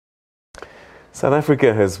South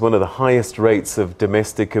Africa has one of the highest rates of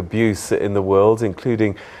domestic abuse in the world,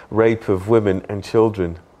 including rape of women and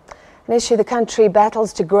children. An issue the country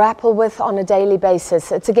battles to grapple with on a daily basis.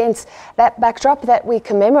 It's against that backdrop that we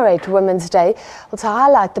commemorate Women's Day, to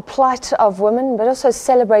highlight the plight of women, but also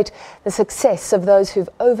celebrate the success of those who've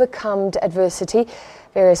overcome adversity.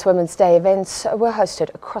 Various Women's Day events were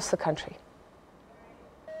hosted across the country.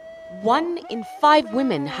 1 in 5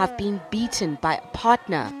 women have been beaten by a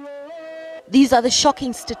partner. These are the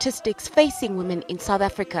shocking statistics facing women in South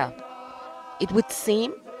Africa. It would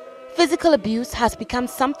seem physical abuse has become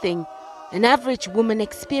something an average woman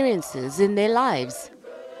experiences in their lives.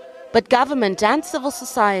 But government and civil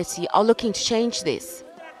society are looking to change this.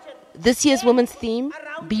 This year's women's theme,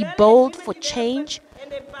 Be Bold for Change,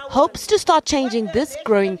 hopes to start changing this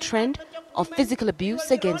growing trend of physical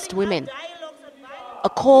abuse against women. A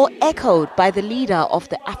call echoed by the leader of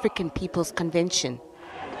the African People's Convention.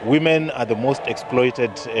 Women are the most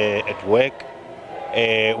exploited at work.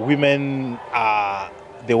 Women are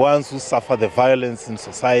the ones who suffer the violence in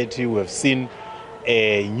society. We have seen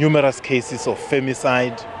numerous cases of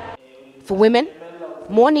femicide. For women,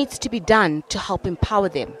 more needs to be done to help empower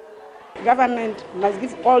them. Government must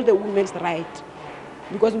give all the women rights,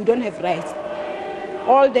 because we don't have rights.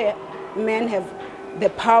 All the men have the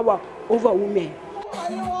power over women.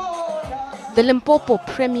 The Limpopo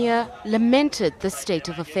Premier lamented the state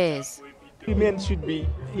of affairs. Women should be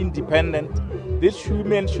independent. These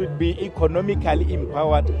women should be economically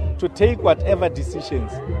empowered to take whatever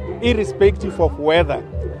decisions, irrespective of whether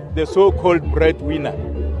the so-called breadwinner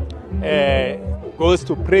goes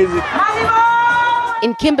to prison.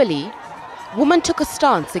 In Kimberley, women took a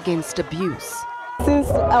stance against abuse. Since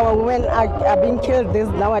our women are being killed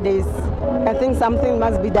nowadays, I think something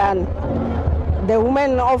must be done. The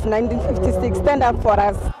women of 1956 stand up for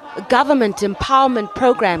us. Government empowerment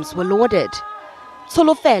programs were lauded.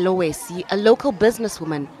 Solofelo Wesi, a local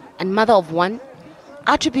businesswoman and mother of 1,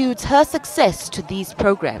 attributes her success to these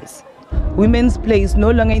programs. Women's place no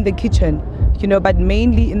longer in the kitchen, but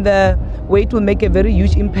mainly in the way it will make a very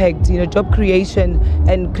huge impact, job creation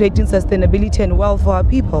and creating sustainability and wealth for our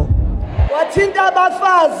people.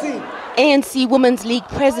 ANC Women's League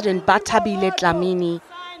President Bathabile Dlamini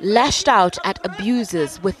lashed out at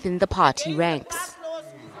abusers within the party ranks.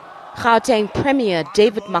 Gauteng Premier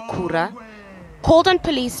David Makhura called on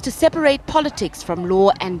police to separate politics from law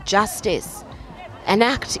and justice and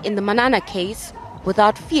act in the Manana case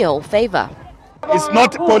without fear or favor. It's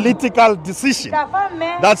not a political decision.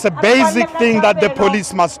 That's a basic thing that the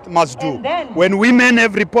police must do. When women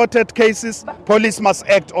have reported cases, police must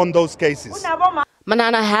act on those cases.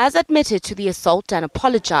 Manana has admitted to the assault and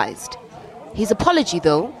apologized. His apology,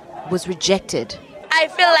 though, was rejected. I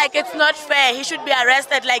feel like it's not fair. He should be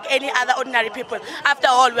arrested like any other ordinary people. After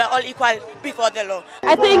all, we're all equal before the law.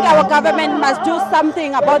 I think our government must do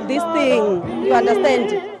something about this thing. You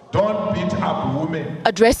understand? Don't beat up women.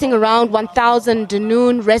 Addressing around 1,000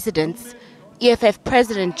 Dunoon residents, EFF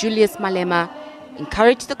President Julius Malema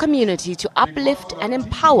encouraged the community to uplift and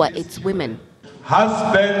empower its women.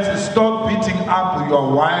 Husbands, stop beating up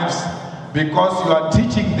your wives, because you are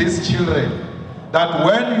teaching these children that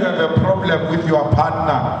when you have a problem with your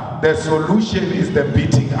partner, the solution is the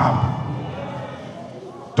beating up.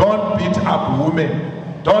 Don't beat up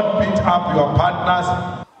women. Don't beat up your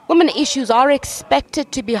partners. Women issues are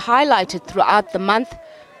expected to be highlighted throughout the month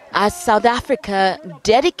as South Africa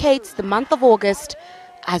dedicates the month of August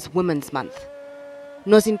as Women's Month.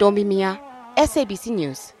 Nozintombi Mia, SABC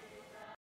News.